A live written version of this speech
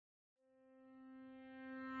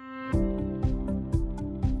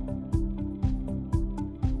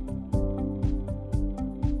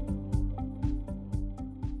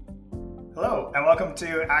welcome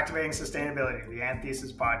to Activating Sustainability, the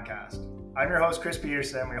Anthesis podcast. I'm your host, Chris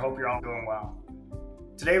Peterson. We hope you're all doing well.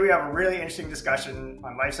 Today we have a really interesting discussion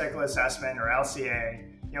on life cycle assessment, or LCA.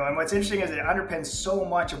 And what's interesting is it underpins so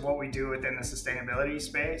much of what we do within the sustainability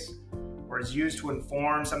space, or is used to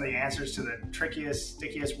inform some of the answers to the trickiest,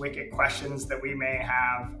 stickiest, wicked questions that we may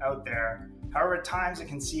have out there. However, at times it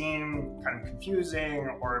can seem kind of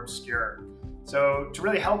confusing or obscure. So to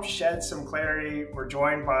really help shed some clarity, we're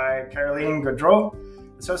joined by Caroline Gaudreault,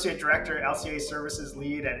 Associate Director, LCA Services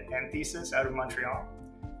Lead at Anthesis out of Montreal,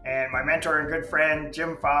 and my mentor and good friend,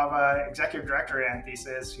 Jim Fava, Executive Director at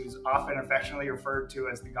Anthesis, who's often affectionately referred to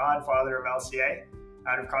as the godfather of LCA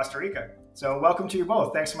out of Costa Rica. So welcome to you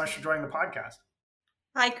both. Thanks so much for joining the podcast.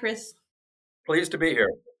 Hi, Chris. Pleased to be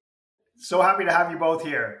here. So happy to have you both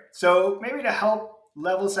here. So maybe to help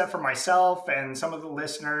level set for myself and some of the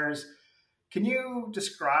listeners, can you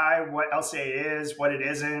describe what LCA is, what it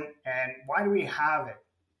isn't, and why do we have it?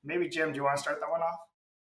 Maybe, Jim, do you want to start that one off?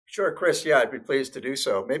 Sure, Chris. Yeah, I'd be pleased to do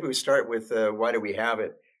so. Maybe we start with why do we have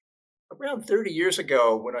it? Around 30 years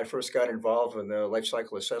ago, when I first got involved in the life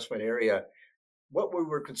cycle assessment area, what we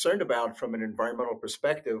were concerned about from an environmental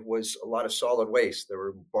perspective was a lot of solid waste. There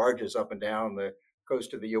were barges up and down the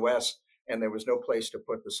coast of the U.S., and there was no place to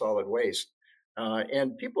put the solid waste.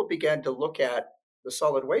 And people began to look at the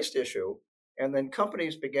solid waste issue. And then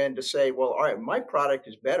companies began to say, well, all right, my product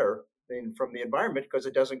is better from the environment because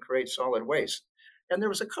it doesn't create solid waste. And there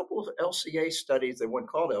was a couple of LCA studies, they weren't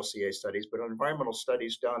called LCA studies, but environmental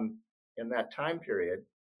studies done in that time period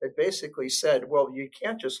that basically said, well, you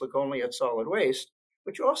can't just look only at solid waste,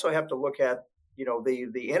 but you also have to look at,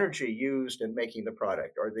 the energy used in making the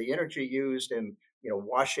product, or the energy used in,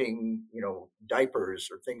 washing, diapers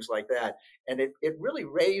or things like that. And it really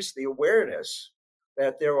raised the awareness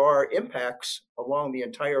that there are impacts along the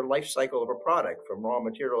entire life cycle of a product, from raw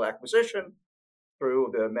material acquisition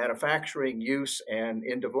through the manufacturing, use, and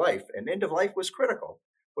end of life. And end of life was critical,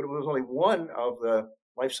 but it was only one of the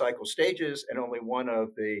life cycle stages and only one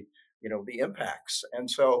of the impacts. And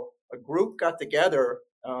so a group got together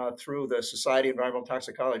through the Society of Environmental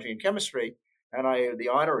Toxicology and Chemistry, and I had the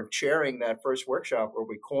honor of chairing that first workshop where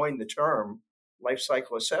we coined the term life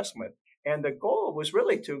cycle assessment. And the goal was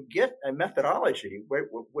really to get a methodology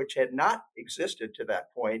which had not existed to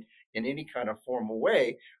that point in any kind of formal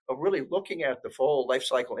way, of really looking at the full life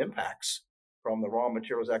cycle impacts from the raw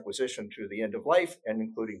materials acquisition to the end of life, and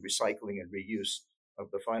including recycling and reuse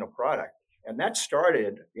of the final product. And that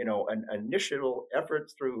started, an initial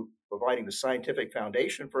effort through providing the scientific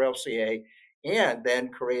foundation for LCA, and then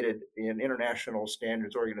created an international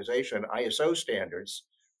standards organization, ISO standards,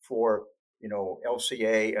 for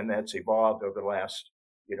LCA, and that's evolved over the last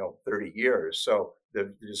 30 years. So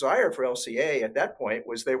the desire for LCA at that point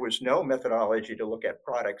was there was no methodology to look at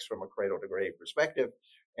products from a cradle to grave perspective,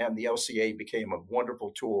 and the LCA became a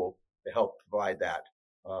wonderful tool to help provide that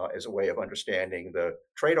as a way of understanding the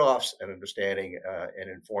trade-offs and understanding and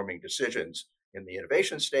informing decisions in the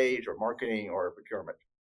innovation stage, or marketing, or procurement.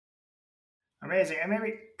 Amazing. And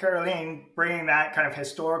maybe, Caroline, bringing that kind of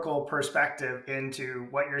historical perspective into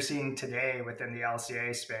what you're seeing today within the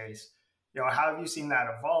LCA space, how have you seen that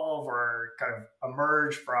evolve or kind of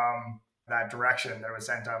emerge from that direction that was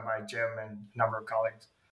sent on by Jim and a number of colleagues?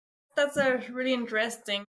 That's really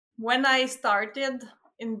interesting. When I started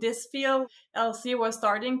in this field, LCA was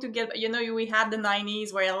starting to get, we had the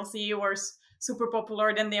 90s where LCA was super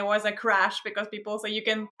popular. Then there was a crash because people say you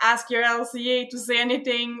can ask your LCA to say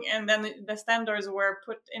anything, and then the standards were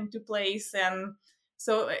put into place. And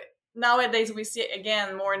so nowadays we see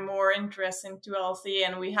again more and more interest into LCA,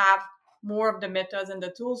 and we have more of the methods and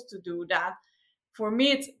the tools to do that. For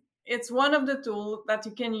me, it's one of the tools that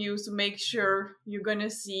you can use to make sure you're going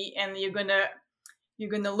to see, and you're going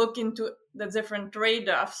to look into the different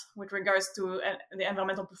trade-offs with regards to the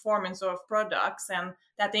environmental performance of products. And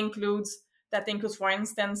that includes, for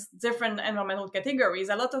instance, different environmental categories.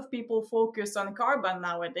 A lot of people focus on carbon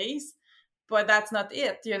nowadays, but that's not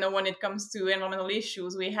it. When it comes to environmental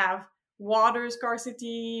issues, we have water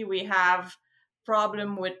scarcity, we have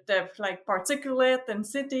problem with particulate in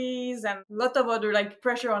cities, and a lot of other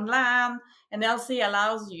pressure on land. And LCA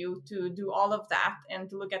allows you to do all of that and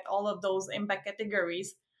to look at all of those impact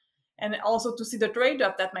categories, and also to see the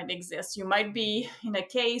trade-off that might exist. You might be in a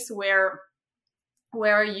case where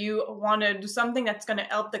you want to do something that's going to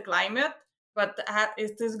help the climate, but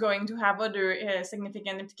it is going to have other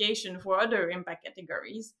significant implication for other impact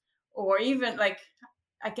categories. Or even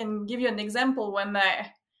I can give you an example. When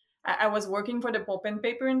I was working for the pulp and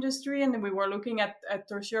paper industry, and we were looking at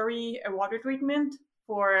tertiary water treatment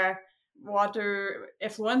for water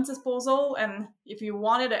effluent disposal. And if you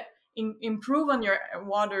wanted improve on your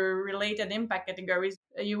water-related impact categories,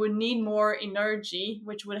 you would need more energy,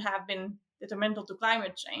 which would have been detrimental to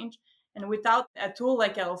climate change. And without a tool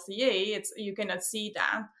like LCA, you cannot see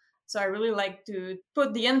that. So I really like to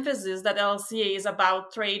put the emphasis that LCA is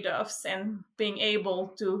about trade-offs and being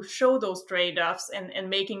able to show those trade-offs and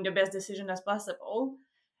making the best decision as possible.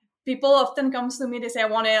 People often comes to me, they say, I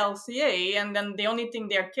want an LCA, and then the only thing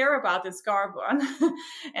they care about is carbon.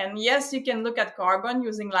 And yes, you can look at carbon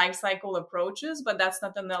using life cycle approaches, but that's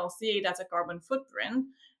not an LCA, that's a carbon footprint.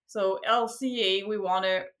 So LCA, we want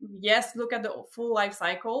to, yes, look at the full life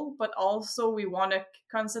cycle, but also we want to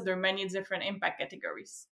consider many different impact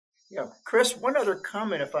categories. Yeah. Chris, one other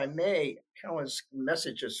comment, if I may. Carolyn's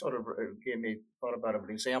message just sort of gave me thought about an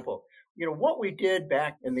example. What we did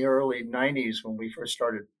back in the early 90s when we first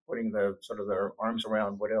started putting the sort of their arms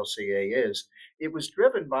around what LCA is, it was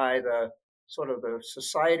driven by the sort of the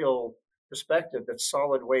societal perspective that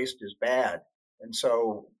solid waste is bad. And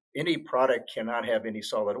so any product cannot have any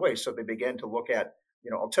solid waste. So they began to look at,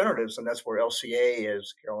 alternatives. And that's where LCA,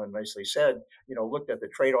 as Carolyn nicely said, looked at the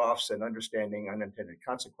trade-offs and understanding unintended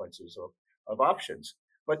consequences of options.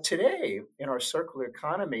 But today, in our circular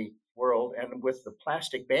economy world and with the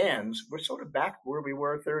plastic bans, we're sort of back where we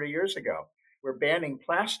were 30 years ago. We're banning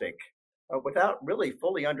plastic without really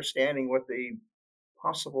fully understanding what the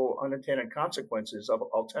possible unintended consequences of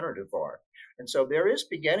alternative are. And so there is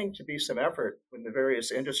beginning to be some effort in the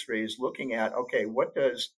various industries looking at, okay, what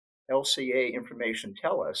does LCA information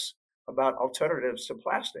tell us about alternatives to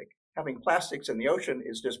plastic? Having plastics in the ocean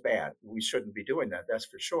is just bad. We shouldn't be doing that, that's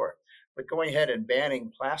for sure. But going ahead and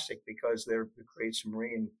banning plastic because it creates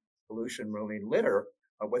marine pollution, marine litter,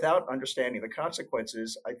 without understanding the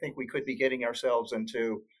consequences, I think we could be getting ourselves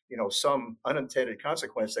into, some unintended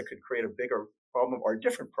consequence that could create a bigger problem or a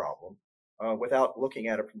different problem without looking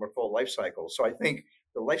at it from a full life cycle. So I think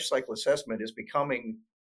the life cycle assessment is becoming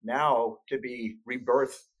now to be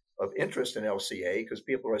rebirth of interest in LCA because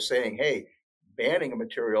people are saying, hey, banning a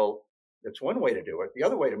material, that's one way to do it. The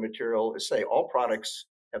other way to material is say all products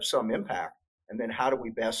have some impact. And then how do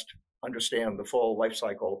we best understand the full life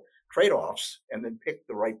cycle trade-offs and then pick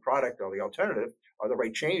the right product or the alternative or the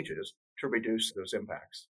right changes to reduce those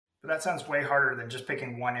impacts. But that sounds way harder than just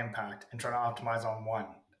picking one impact and trying to optimize on one,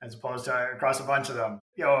 as opposed to across a bunch of them.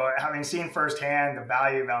 Having seen firsthand the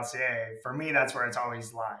value of LCA, for me, that's where it's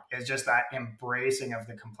always lied. It's just that embracing of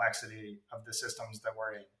the complexity of the systems that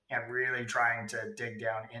we're in and really trying to dig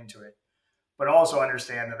down into it. But also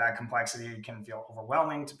understand that complexity can feel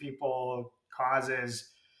overwhelming to people, causes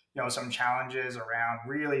some challenges around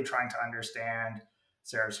really trying to understand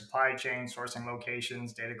their supply chain, sourcing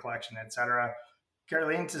locations, data collection, et cetera.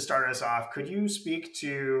 Caroline, to start us off, could you speak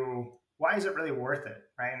to why is it really worth it,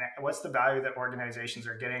 right? And what's the value that organizations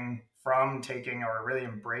are getting from taking or really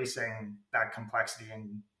embracing that complexity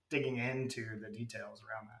and digging into the details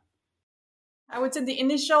around that? I would say the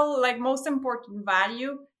initial, most important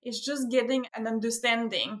value is just getting an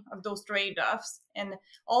understanding of those trade-offs. And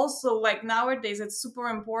also, nowadays, it's super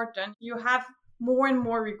important. You have more and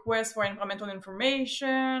more requests for environmental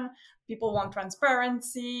information. People want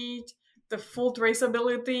transparency, the full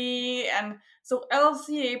traceability. And so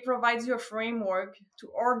LCA provides you a framework to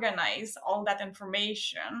organize all that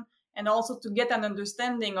information and also to get an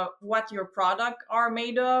understanding of what your product are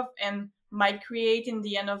made of and might create in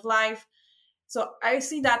the end of life. So I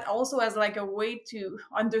see that also as a way to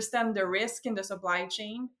understand the risk in the supply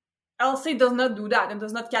chain. LCA does not do that. It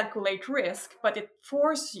does not calculate risk, but it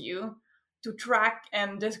forces you to track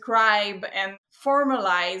and describe and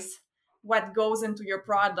formalize what goes into your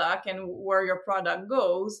product and where your product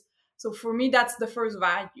goes. So for me, that's the first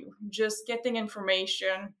value, just getting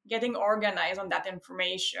information, getting organized on that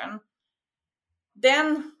information.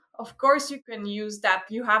 Then, of course, you can use that.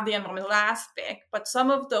 You have the environmental aspect, but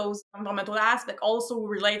some of those environmental aspects also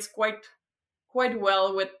relates quite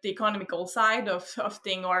well with the economical side of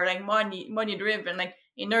thing, or money driven, like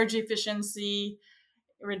energy efficiency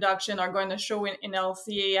reduction are going to show in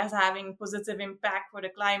LCA as having positive impact for the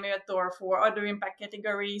climate or for other impact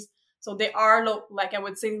categories. So they are I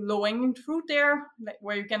would say low hanging fruit there,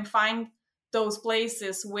 where you can find those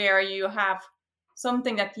places where you have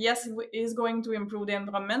something that, yes, is going to improve the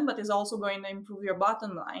environment, but is also going to improve your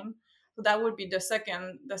bottom line. So that would be the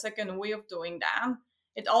second way of doing that.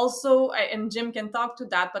 It also, and Jim can talk to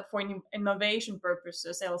that, but for innovation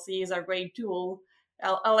purposes, LCA is a great tool.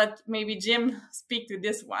 I'll let maybe Jim speak to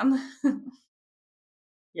this one.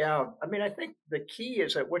 Yeah, I think the key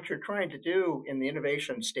is that what you're trying to do in the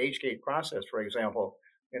innovation stage gate process, for example,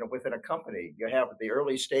 within a company, you have the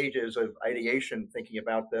early stages of ideation, thinking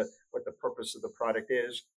about what the purpose of the product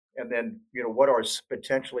is, And then, what are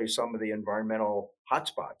potentially some of the environmental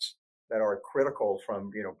hotspots that are critical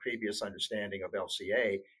from, previous understanding of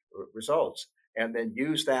LCA results, and then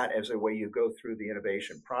use that as a way you go through the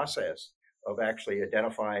innovation process of actually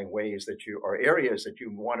identifying ways that you are areas that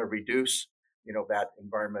you want to reduce, that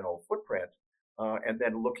environmental footprint, and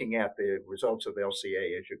then looking at the results of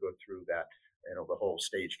LCA as you go through that, the whole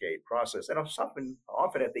stage gate process. And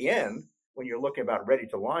often at the end, when you're looking about ready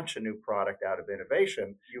to launch a new product out of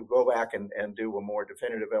innovation, you go back and do a more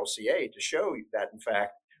definitive LCA to show that, in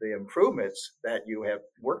fact, the improvements that you have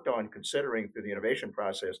worked on considering through the innovation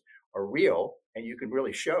process are real, and you can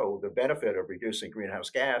really show the benefit of reducing greenhouse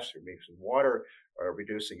gas, reducing water, or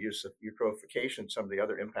reducing use of eutrophication. Some of the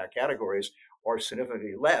other impact categories are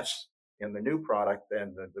significantly less in the new product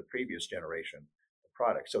than the previous generation of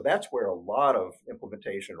product. So that's where a lot of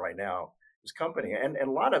implementation right now is company. And a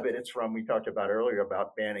lot of it's from, we talked about earlier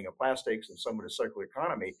about banning of plastics and some of the circular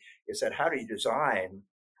economy, is that how do you design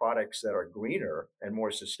products that are greener and more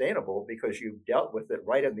sustainable, because you've dealt with it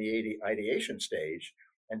right in the ideation stage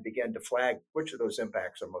and begin to flag which of those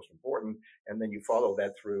impacts are most important, and then you follow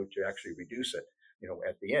that through to actually reduce it,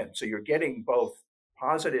 at the end. So you're getting both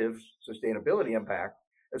positive sustainability impact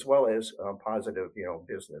as well as positive,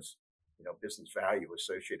 business value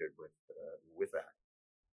associated with that.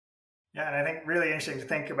 Yeah, and I think really interesting to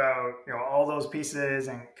think about, all those pieces,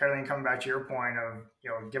 and Caroline, coming back to your point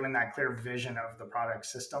of, given that clear vision of the product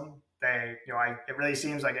system, it really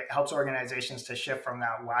seems like it helps organizations to shift from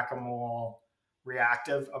that whack-a-mole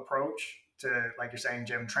reactive approach to, like you're saying,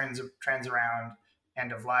 Jim, trends around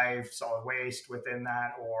end of life, solid waste within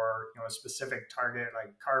that, or, a specific target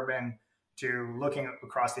like carbon, to looking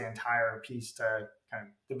across the entire piece to kind of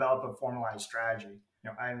develop a formalized strategy.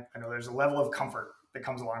 I know there's a level of comfort that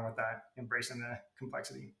comes along with that, embracing the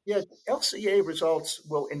complexity. Yeah, LCA results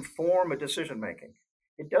will inform a decision making.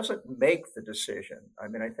 It doesn't make the decision. I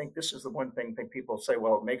mean, I think this is the one thing that people say,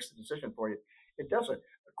 well, it makes the decision for you. It doesn't.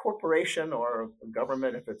 A corporation or a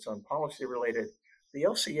government, if it's on policy related, the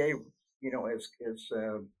LCA, as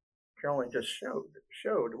Caroline just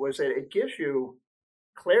showed, was that it gives you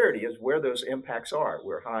clarity as where those impacts are,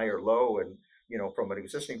 where high or low, and from an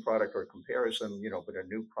existing product or comparison, but a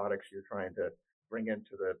new products you're trying to bring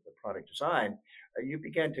into the product design, you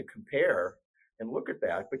begin to compare and look at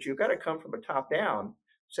that. But you've got to come from a top down,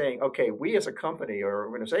 saying, okay, we as a company or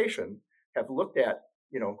organization have looked at,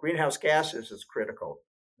 greenhouse gases is critical.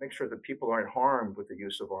 Make sure that people aren't harmed with the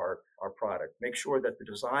use of our product. Make sure that the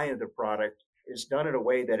design of the product is done in a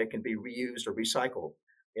way that it can be reused or recycled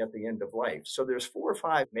at the end of life. So there's 4 or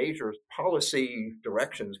 5 major policy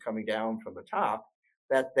directions coming down from the top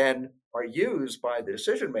that then are used by the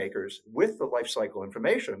decision makers with the life cycle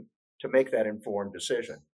information to make that informed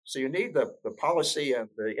decision. So you need the policy and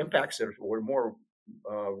the impacts that were more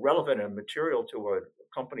relevant and material to a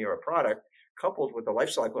company or a product, coupled with the life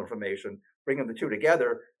cycle information, bringing the two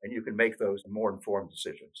together, and you can make those more informed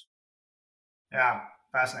decisions. Yeah,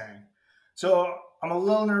 fascinating. So I'm a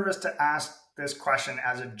little nervous to ask this question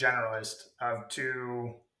as a generalist of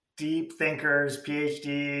 2 deep thinkers,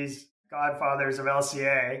 PhDs, godfathers of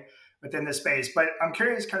LCA within the space. But I'm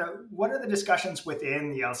curious, kind of, what are the discussions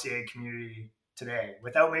within the LCA community today,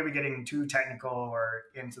 without maybe getting too technical or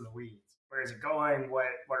into the weeds? Where is it going? What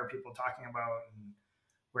are people talking about? And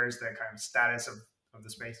where's the kind of status of the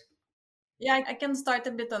space? Yeah, I can start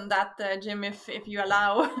a bit on that, Jim, if you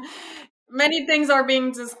allow. Many things are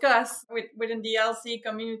being discussed within the LCA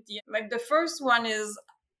community. Like the first one is,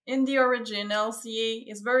 in the origin, LCA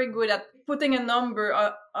is very good at putting a number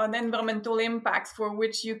on environmental impacts for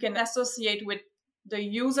which you can associate with the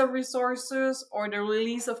use of resources or the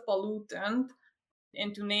release of pollutant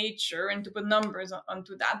into nature, and to put numbers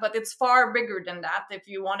onto that. But it's far bigger than that if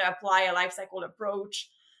you want to apply a life cycle approach.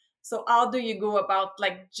 So how do you go about,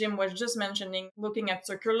 like Jim was just mentioning, looking at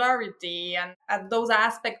circularity and at those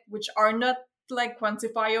aspects which are not like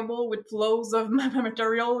quantifiable with flows of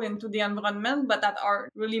material into the environment, but that are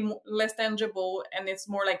really less tangible, and it's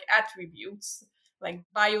more like attributes like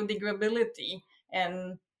biodegradability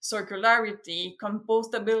and circularity,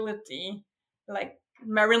 compostability, like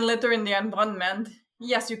marine litter in the environment.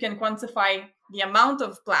 Yes, you can quantify the amount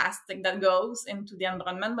of plastic that goes into the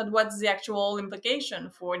environment, but what's the actual implication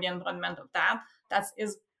for the environment of that? That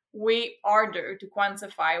is way harder to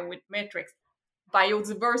quantify with metrics.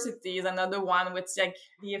 Biodiversity is another one, which like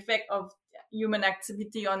the effect of human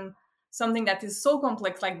activity on something that is so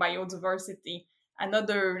complex like biodiversity,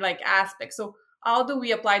 another like aspect. So how do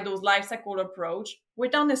we apply those life cycle approach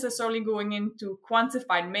without necessarily going into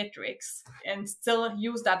quantified metrics and still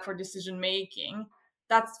use that for decision making?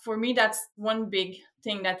 that's, for me, that's one big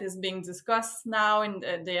thing that is being discussed now in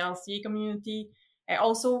the LCA community. I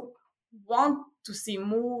also want to see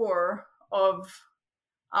more of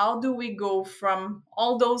how do we go from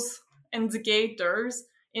all those indicators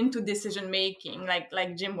into decision making,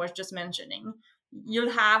 like Jim was just mentioning.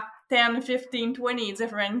 You'll have 10, 15, 20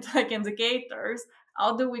 different indicators.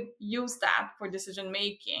 How do we use that for decision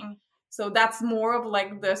making? So that's more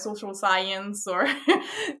of the social science, or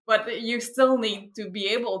but you still need to be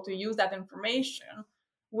able to use that information.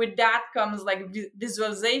 With that comes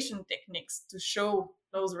visualization techniques to show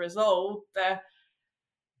those results.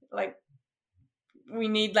 We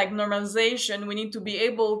need normalization. We need to be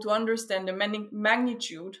able to understand the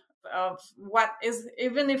magnitude of what is,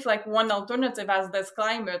 even if one alternative has this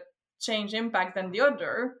climate change impact than the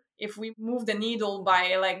other, if we move the needle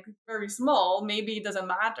by very small, maybe it doesn't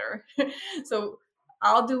matter. So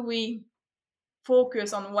how do we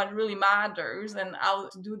focus on what really matters, and how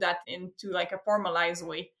to do that into a formalized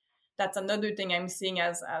way? That's another thing I'm seeing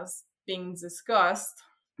as being discussed.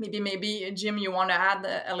 Maybe Jim, you want to add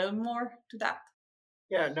a little more to that?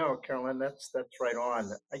 Yeah, no, Carolyn, that's right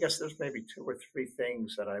on. I guess there's maybe 2 or 3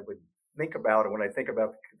 things that I would think about when I think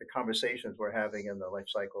about the conversations we're having in the life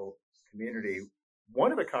cycle community.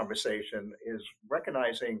 One of the conversation is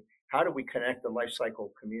recognizing how do we connect the life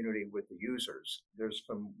cycle community with the users. There's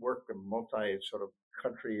some work in multi sort of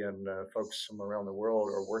country, and folks from around the world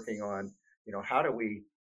are working on, how do we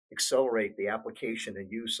accelerate the application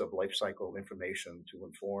and use of life cycle information to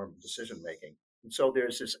inform decision making. And so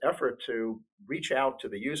there's this effort to reach out to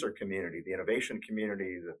the user community, the innovation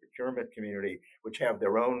community, the procurement community, which have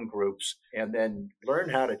their own groups, and then learn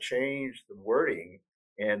how to change the wording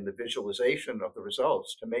and the visualization of the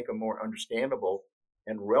results to make them more understandable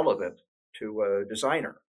and relevant to a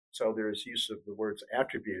designer. So there's use of the words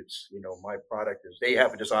attributes. My product is, they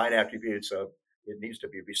have design attributes of it needs to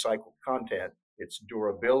be recycled content, its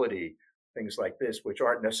durability, things like this, which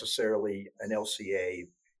aren't necessarily an LCA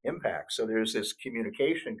impact. So there's this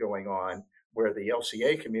communication going on where the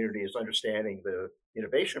LCA community is understanding the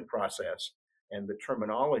innovation process and the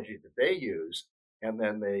terminology that they use, and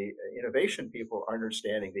then the innovation people are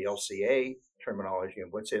understanding the LCA terminology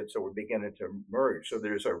and what's it. So we're beginning to merge. So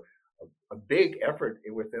there's a big effort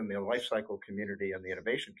within the life cycle community and the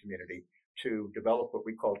innovation community to develop what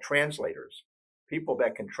we call translators, people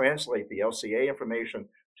that can translate the LCA information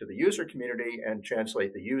to the user community and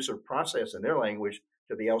translate the user process in their language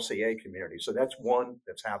to the LCA community. So that's one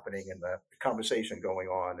that's happening in the conversation going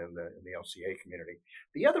on in the LCA community.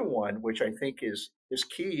 The other one, which I think is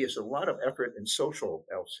key, is a lot of effort in social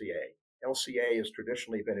LCA. LCA has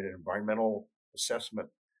traditionally been an environmental assessment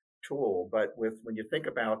tool, but when you think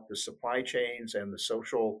about the supply chains and the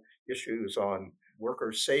social issues on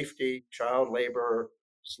worker safety, child labor,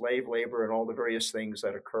 slave labor, and all the various things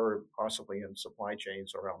that occur possibly in supply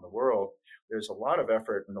chains around the world, there's a lot of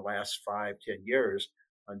effort in the last 5-10 years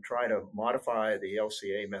on trying to modify the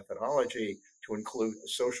LCA methodology to include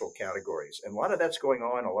social categories. And a lot of that's going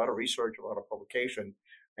on, a lot of research, a lot of publication,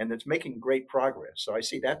 and it's making great progress. So I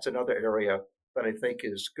see that's another area that I think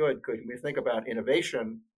is good, because when we think about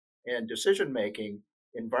innovation and decision-making,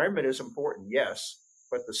 environment is important, yes,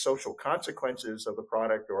 but the social consequences of the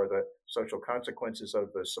product or the social consequences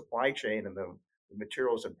of the supply chain and the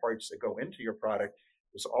materials and parts that go into your product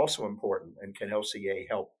is also important, and can LCA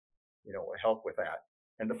help with that.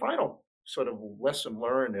 And the final sort of lesson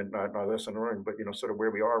learned, and not lesson learned, but sort of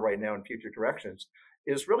where we are right now in future directions,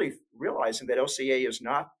 is really realizing that LCA is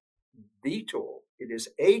not the tool. It is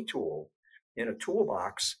a tool in a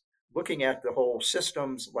toolbox looking at the whole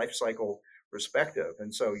systems life cycle perspective.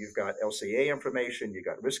 And so you've got LCA information, you've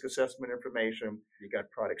got risk assessment information, you've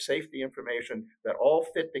got product safety information that all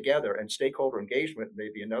fit together, and stakeholder engagement may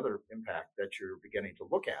be another impact that you're beginning to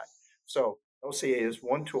look at. So LCA is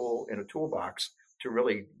one tool in a toolbox to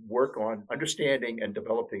really work on understanding and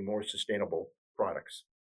developing more sustainable products.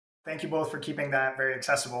 Thank you both for keeping that very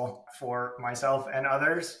accessible for myself and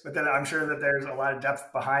others. But then I'm sure that there's a lot of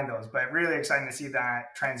depth behind those, but really exciting to see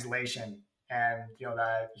that translation and,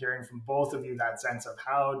 that hearing from both of you, that sense of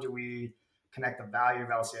how do we connect the value of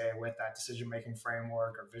LCA with that decision-making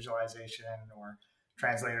framework or visualization or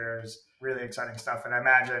translators. Really exciting stuff. And I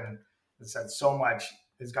imagine, as I said, so much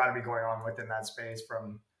has got to be going on within that space,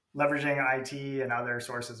 from leveraging IT and other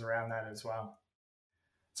sources around that as well.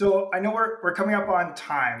 So I know we're coming up on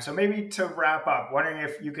time. So maybe to wrap up, wondering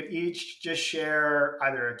if you could each just share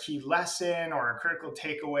either a key lesson or a critical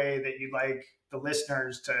takeaway that you'd like the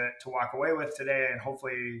listeners to walk away with today, and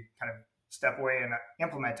hopefully kind of step away and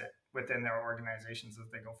implement it within their organizations as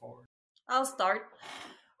they go forward. I'll start.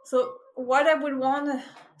 So what I would want to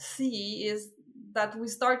see is that we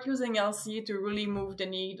start using LCA to really move the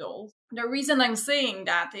needle. The reason I'm saying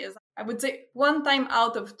that is, I would say 1 time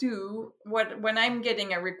out of 2, when I'm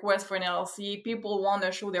getting a request for an LCA, people want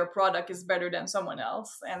to show their product is better than someone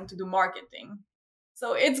else and to do marketing.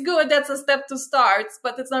 So it's good, that's a step to start,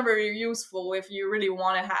 but it's not very useful if you really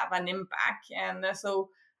want to have an impact. And so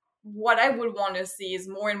what I would want to see is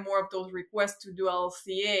more and more of those requests to do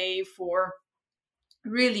LCA for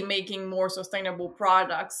really making more sustainable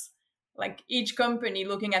products. Like each company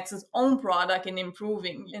looking at its own product and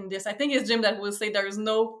improving in this. I think it's Jim that will say there is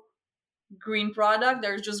no green product,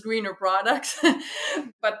 there's just greener products.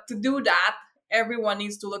 But to do that, everyone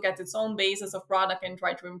needs to look at its own basis of product and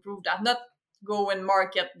try to improve that, not go and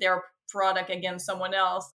market their product against someone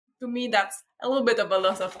else. To me, that's a little bit of a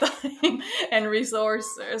loss of time and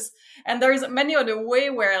resources. And there's many other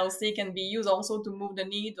ways where LCA can be used also to move the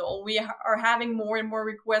needle. We are having more and more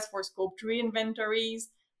requests for scope 3 inventories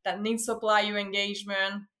that need supplier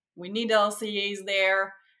engagement. We need LCAs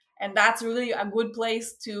there. And that's really a good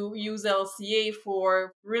place to use LCA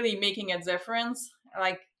for really making a difference.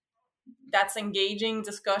 Like that's engaging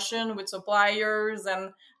discussion with suppliers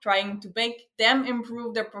and trying to make them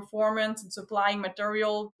improve their performance and supplying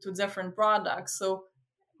material to different products. So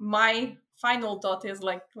my final thought is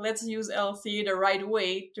like, let's use LCA the right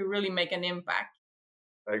way to really make an impact.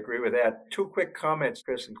 I agree with that. 2 quick comments,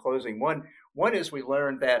 Chris, in closing. One is we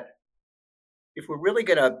learned that if we're really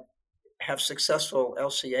going to have successful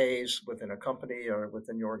LCAs within a company or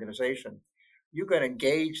within your organization, you've got to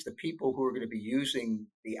engage the people who are going to be using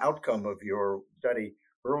the outcome of your study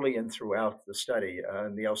early and throughout the study.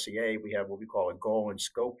 In the LCA, we have what we call a goal and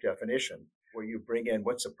scope definition, where you bring in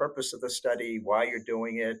what's the purpose of the study, why you're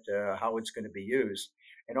doing it, how it's going to be used.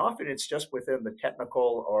 And often it's just within the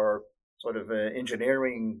technical or sort of an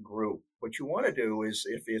engineering group. What you want to do is,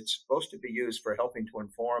 if it's supposed to be used for helping to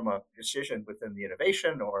inform a decision within the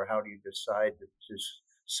innovation, or how do you decide to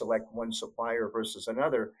select one supplier versus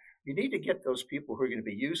another, you need to get those people who are going to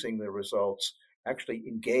be using the results actually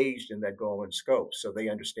engaged in that goal and scope, so they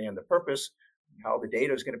understand the purpose, how the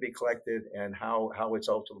data is going to be collected, and how it's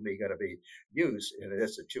ultimately going to be used. And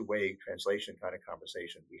it's a 2-way translation kind of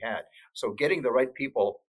conversation we had. So getting the right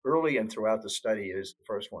people early and throughout the study is the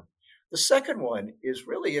first one. The second one is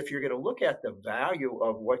really, if you're going to look at the value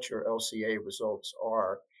of what your LCA results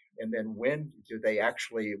are, and then when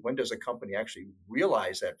does a company actually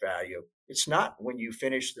realize that value? It's not when you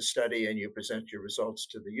finish the study and you present your results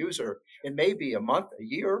to the user. It may be a month, a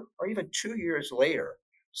year, or even 2 years later.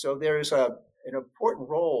 So there's an important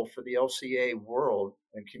role for the LCA world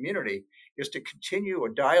and community is to continue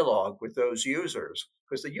a dialogue with those users,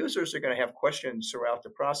 because the users are going to have questions throughout the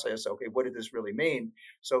process. Okay, what did this really mean?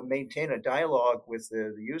 So maintain a dialogue with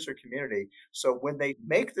the user community. So when they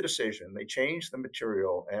make the decision, they change the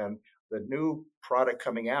material and the new product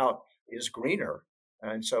coming out is greener.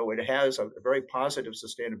 And so it has a very positive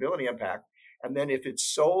sustainability impact. And then if it's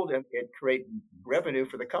sold and it creates revenue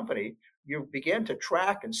for the company, you begin to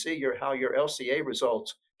track and see how your LCA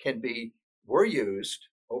results were used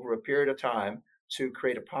over a period of time to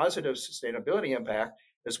create a positive sustainability impact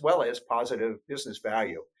as well as positive business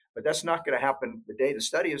value. But that's not going to happen the day the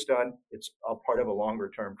study is done. It's a part of a longer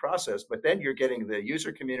term process. But then you're getting the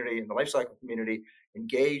user community and the lifecycle community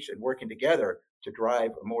engaged and working together to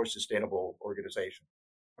drive a more sustainable organization.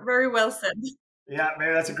 Very well said. Yeah,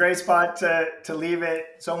 maybe that's a great spot to leave it.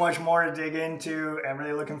 So much more to dig into, and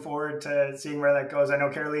really looking forward to seeing where that goes. I know,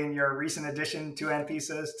 Caroline, you're a recent addition to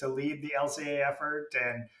Anthesis to lead the LCA effort,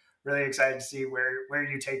 and really excited to see where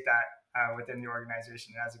you take that within the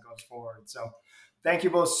organization as it goes forward. So thank you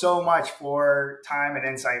both so much for time and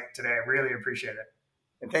insight today. I really appreciate it.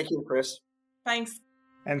 And thank you, Chris. Thanks.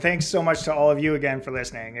 And thanks so much to all of you again for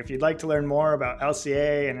listening. If you'd like to learn more about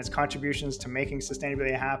LCA and its contributions to making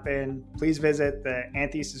sustainability happen, please visit the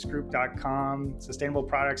anthesisgroup.com Sustainable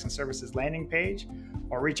Products and Services landing page,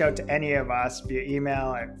 or reach out to any of us via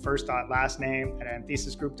email at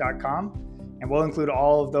first.lastname@anthesisgroup.com. And we'll include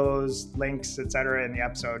all of those links, etc., in the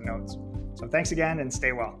episode notes. So thanks again and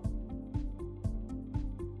stay well.